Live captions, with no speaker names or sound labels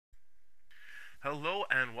Hello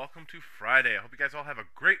and welcome to Friday. I hope you guys all have a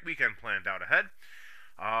great weekend planned out ahead.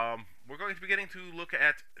 We're going to be getting to look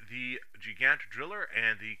at the Gigant Driller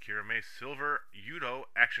and the Kiramei Silver Yudo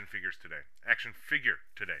action figure today. I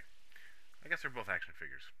guess they're both action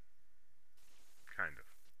figures. Kind of.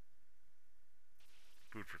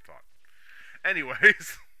 Food for thought.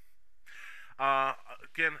 Anyways,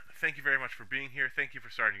 again, thank you very much for being here. Thank you for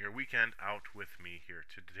starting your weekend out with me here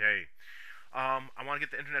today. I want to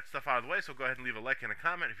get the internet stuff out of the way, so go ahead and leave a like and a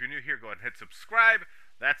comment. If you're new here, go ahead and hit subscribe.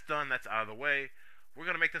 That's done. That's out of the way. We're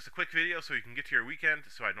going to make this a quick video so you can get to your weekend,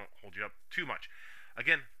 so I don't hold you up too much.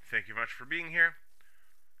 Again, thank you much for being here.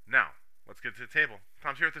 Now, let's get to the table.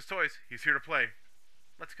 Tom's here with his toys. He's here to play.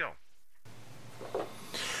 Let's go.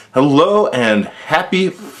 Hello and happy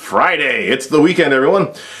Friday. It's the weekend,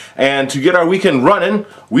 everyone. And to get our weekend running,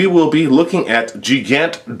 we will be looking at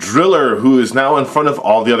Gigant Driller, who is now in front of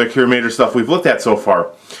all the other Kiramager stuff we've looked at so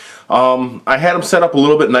far. I had him set up a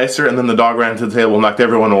little bit nicer, and then the dog ran to the table and knocked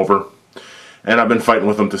everyone over. And I've been fighting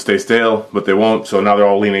with them to stay stale, but they won't, so now they're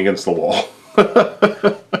all leaning against the wall.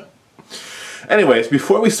 Anyways,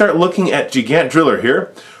 before we start looking at Gigant Driller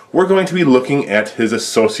here, we're going to be looking at his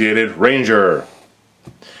associated ranger.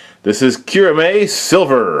 This is Kiramei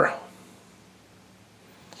Silver.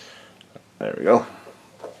 There we go.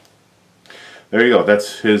 There you go.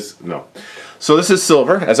 That's his... no. So this is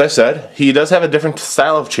Silver, as I said. He does have a different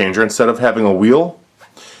style of changer. Instead of having a wheel,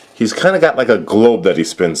 he's kind of got like a globe that he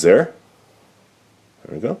spins there.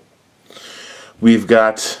 There we go. We've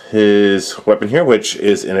got his weapon here, which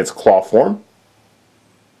is in its claw form.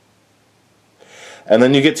 And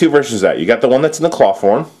then you get two versions of that. You got the one that's in the claw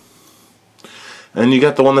form, and you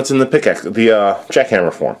got the one that's in the pickaxe, the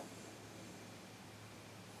jackhammer form.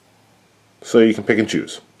 So you can pick and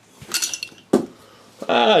choose.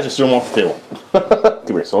 I just threw them off the table.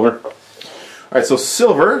 Come here, Silver. Alright, so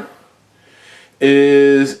Silver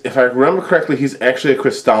is, if I remember correctly, he's actually a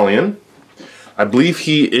Crystallian. I believe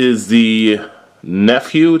he is the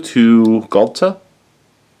nephew to Galta.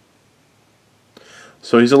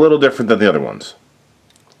 So he's a little different than the other ones.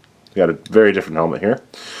 Got a very different helmet here.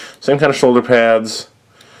 Same kind of shoulder pads.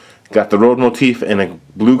 Got the road motif and a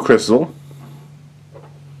blue crystal.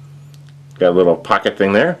 Got a little pocket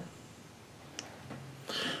thing there.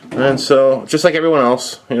 And so, just like everyone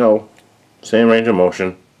else, you know, same range of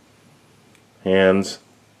motion. Hands.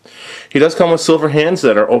 He does come with silver hands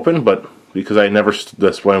that are open, but because I never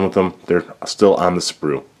swam with them, they're still on the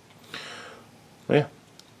sprue. Yeah.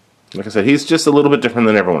 Like I said, he's just a little bit different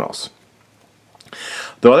than everyone else.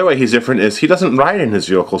 The other way he's different is he doesn't ride in his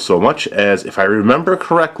vehicle so much as, if I remember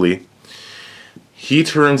correctly, he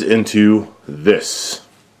turns into this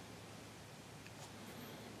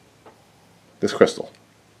crystal.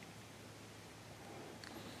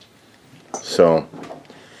 So,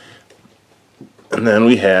 and then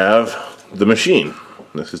we have the machine.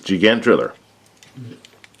 This is Gigant Driller.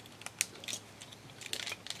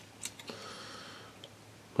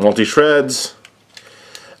 Multi-shreds.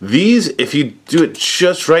 These, if you do it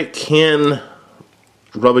just right, can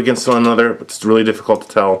rub against one another, but it's really difficult to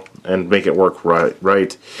tell and make it work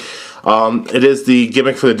right. It is the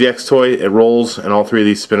gimmick for the DX toy. It rolls, and all three of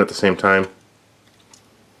these spin at the same time.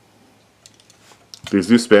 These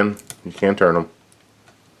do spin. You can't turn them.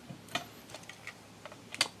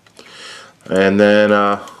 And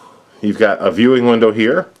then you've got a viewing window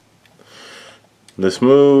here. This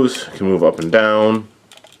moves. You can move up and down.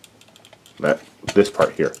 This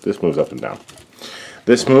part here, this moves up and down.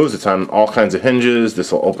 This moves, it's on all kinds of hinges.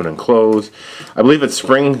 This will open and close. I believe it's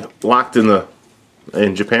spring locked in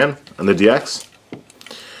Japan on the DX.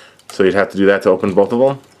 So you'd have to do that to open both of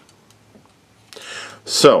them.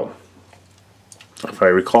 So, if I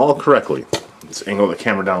recall correctly, let's angle the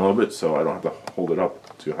camera down a little bit so I don't have to hold it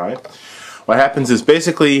up too high. What happens is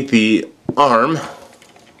basically the arm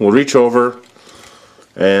will reach over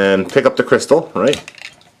and pick up the crystal, right?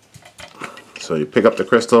 So you pick up the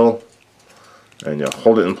crystal and you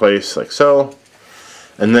hold it in place like so,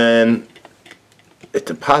 and then it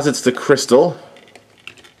deposits the crystal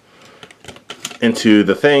into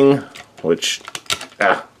the thing, which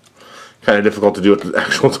kind of difficult to do with the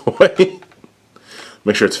actual toy.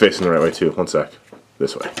 Make sure it's facing the right way too. One sec.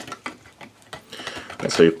 This way.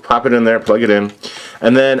 And so you pop it in there, plug it in,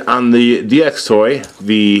 and then on the DX toy,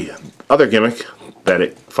 the other gimmick that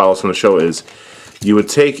it follows from the show is you would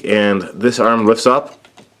take, and this arm lifts up,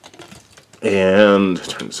 and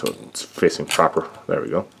turn it so it's facing proper. There we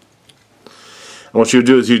go. And what you would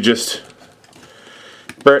do is you just,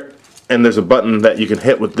 and there's a button that you can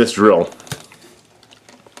hit with this drill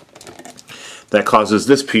that causes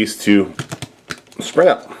this piece to spring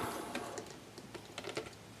up.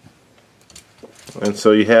 And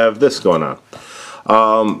so you have this going on.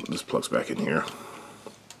 This plugs back in here.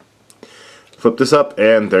 Flip this up,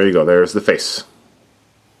 and there you go. There's the face.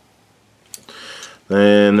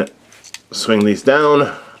 Then swing these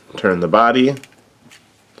down, turn the body,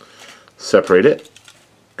 separate it,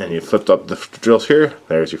 and you flip up the drills here.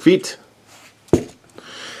 There's your feet.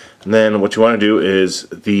 And then what you want to do is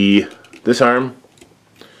this arm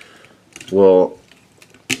will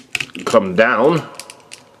come down,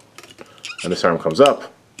 and this arm comes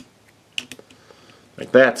up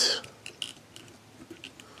like that.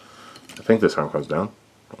 I think this arm comes down,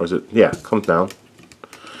 or is it? Yeah, it comes down.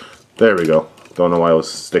 There we go. Don't know why it was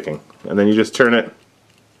sticking. And then you just turn it.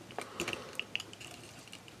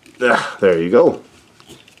 There you go.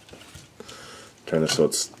 Turn this so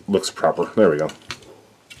it looks proper. There we go.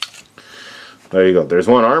 There you go. There's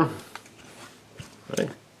one arm. Right.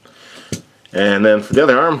 And then for the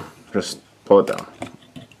other arm, just pull it down.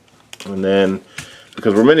 And then,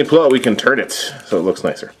 because we're Minipla, we can turn it so it looks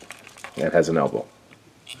nicer. It has an elbow.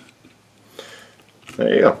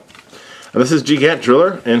 There you go. And this is Gigant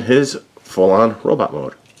Driller in his full-on robot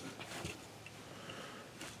mode.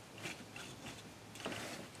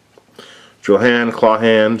 Drill hand, claw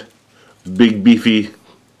hand, big beefy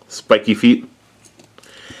spiky feet,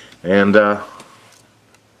 and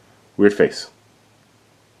weird face.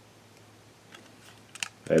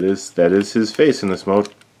 That is his face in this mode.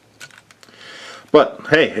 But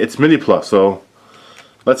hey, it's Minipla, so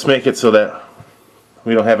let's make it so that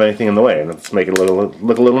we don't have anything in the way, and let's make it look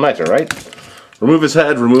a little nicer, right? Remove his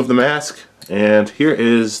head, remove the mask, and here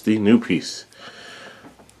is the new piece.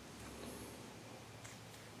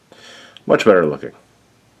 Much better looking.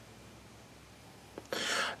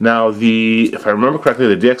 Now, if I remember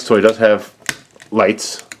correctly, the DX toy does have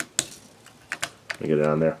lights. Let me get it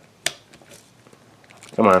on there.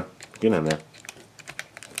 Come on, get in there.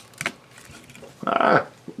 Ah!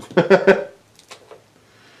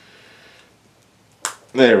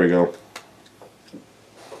 There we go.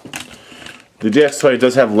 The DX toy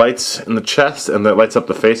does have lights in the chest, and that lights up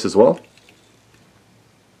the face as well.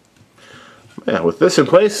 Yeah, with this in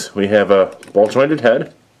place, we have a ball-jointed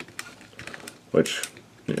head, which,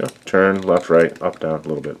 you know, turn left, right, up, down a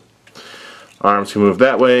little bit. Arms can move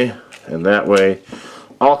that way and that way.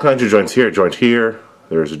 All kinds of joints here. Joint here.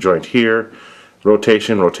 There's a joint here.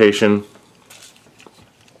 Rotation, rotation.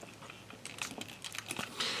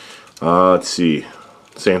 Let's see.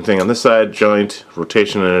 Same thing on this side. Joint,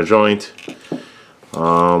 rotation, and a joint.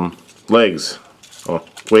 Legs. Oh,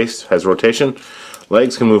 waist has rotation.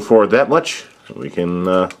 Legs can move forward that much. We can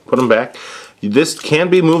put them back. This can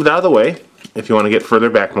be moved out of the way if you want to get further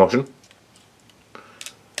back motion.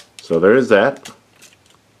 So there is that.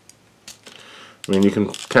 I mean, you can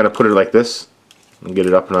kind of put it like this and get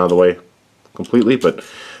it up and out of the way completely, but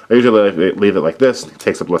I usually leave it like this. It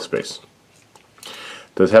takes up less space.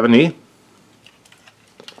 It does have a knee.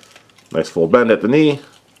 Nice full bend at the knee.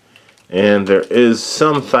 And there is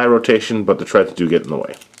some thigh rotation, but the treads do get in the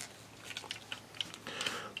way.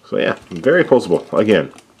 So yeah, very posable.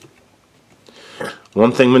 Again,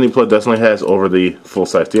 one thing Minipla definitely has over the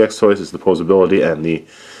full-size DX toys is the posability and the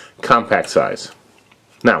compact size.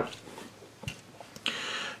 Now,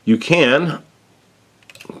 you can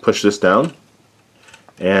push this down,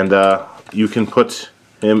 and you can put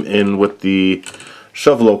him in with the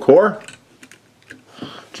Chevalo core.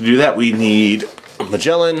 To do that, we need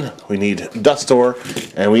Magellan, we need Dustor,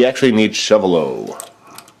 and we actually need Chevalo.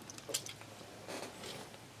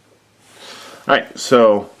 Alright,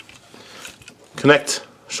 so connect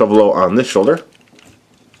Chevalo on this shoulder.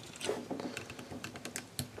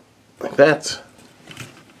 Like that.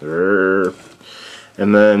 There.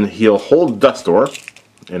 And then he'll hold Dustor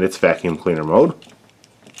in its vacuum cleaner mode.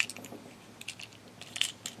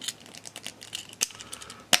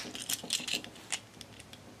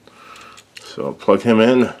 So plug him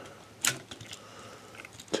in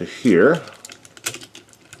to here.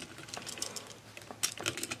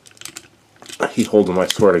 He holds him, I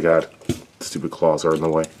swear to God. Stupid claws are in the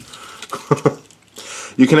way.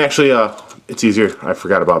 You can actually, it's easier, I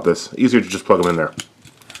forgot about this, easier to just plug them in there.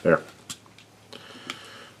 There.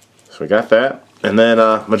 So we got that. And then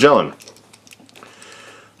Magellan.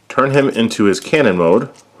 Turn him into his cannon mode,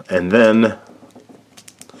 and then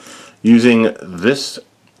using this,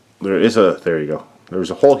 there you go. There's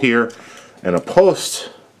a hole here and a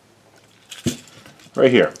post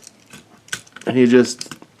right here. And you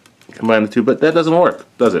just combine the two, but that doesn't work,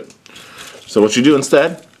 does it? So what you do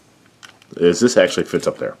instead is this actually fits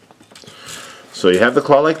up there. So you have the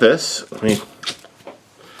claw like this. Let me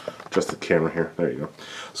adjust the camera here. There you go.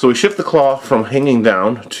 So we shift the claw from hanging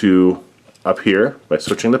down to up here by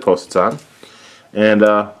switching the posts on. And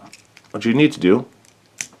what you need to do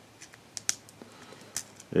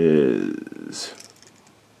is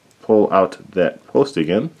pull out that post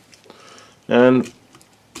again, and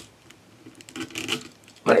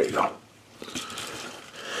there you go.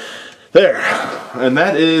 There, and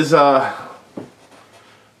that is the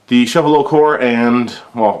shovel core, and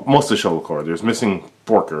well, most of the shovel core. There's missing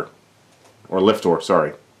forker or lift ore.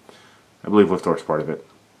 Sorry, I believe lift ore is part of it.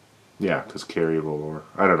 Yeah, because carryable ore.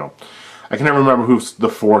 I don't know. I can never remember who's the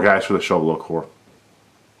 4 guys for the shovel core.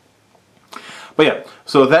 But yeah,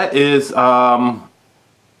 so that is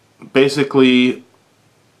basically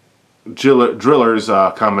Driller's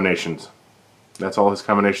combinations. That's all his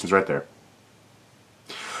combinations right there.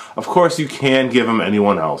 Of course, you can give him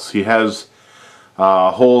anyone else. He has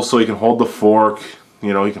holes so he can hold the fork.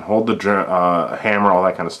 You know, he can hold the hammer, all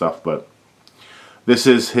that kind of stuff. But this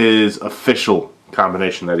is his official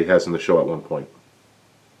combination that he has in the show at one point.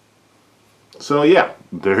 So yeah,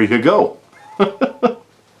 there you go.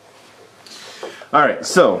 Alright,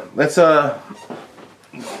 so let's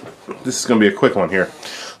this is going to be a quick one here.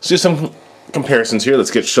 Let's do some comparisons here.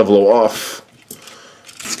 Let's get Shovelo off.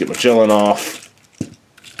 Let's get Magellan off.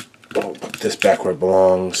 Oh, put this back where it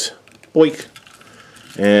belongs. Boink.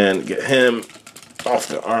 And get him off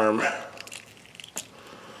the arm.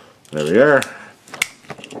 There we are.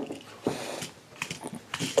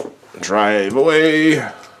 Drive away.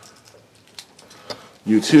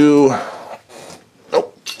 You two.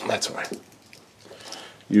 Oh, that's right.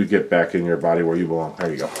 You get back in your body where you belong. There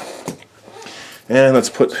you go. And let's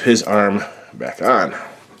put his arm back on.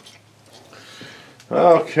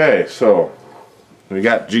 Okay, so we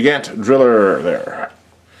got Gigant Driller there.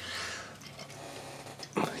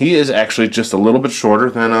 He is actually just a little bit shorter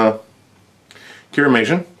than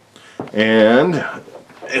Kiramager. And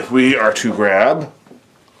if we are to grab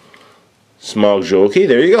Smog Jockey,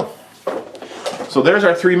 there you go. So there's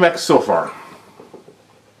our 3 mechs so far.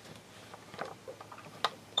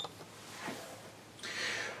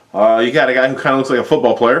 You got a guy who kind of looks like a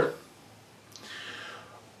football player.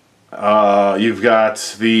 You've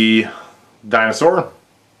got the dinosaur.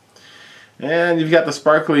 And you've got the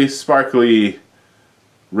sparkly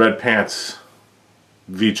red pants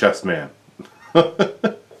V-chest man.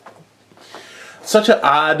 Such an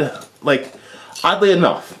odd, like, oddly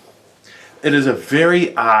enough, it is a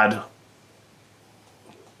very odd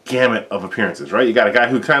gamut of appearances, right? You got a guy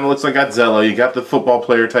who kind of looks like Godzilla, you got the football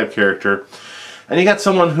player type character, and you got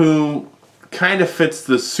someone who kind of fits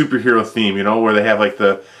the superhero theme, you know, where they have like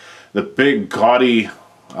the big gaudy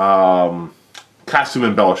costume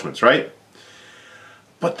embellishments, right?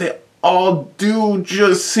 But they all do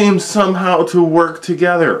just seem somehow to work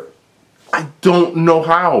together. I don't know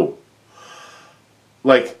how.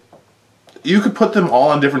 Like, you could put them all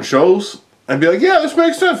on different shows and be like, yeah, this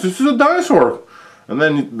makes sense, this is a dinosaur. And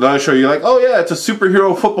then another show, you're like, oh yeah, it's a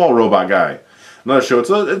superhero football robot guy. Another show,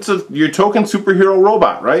 it's a your token superhero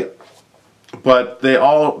robot, right? But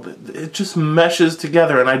it just meshes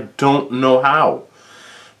together, and I don't know how.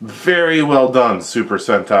 Very well done, Super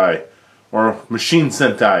Sentai, or Mashin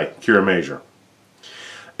Sentai Kiramager.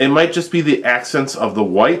 It might just be the accents of the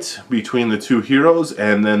white between the 2 heroes,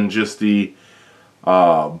 and then just the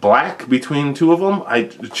black between 2 of them.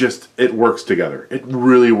 It works together. It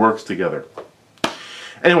really works together.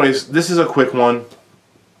 Anyways, this is a quick one.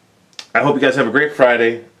 I hope you guys have a great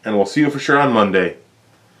Friday, and we'll see you for sure on Monday.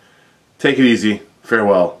 Take it easy.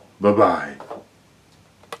 Farewell. Bye-bye.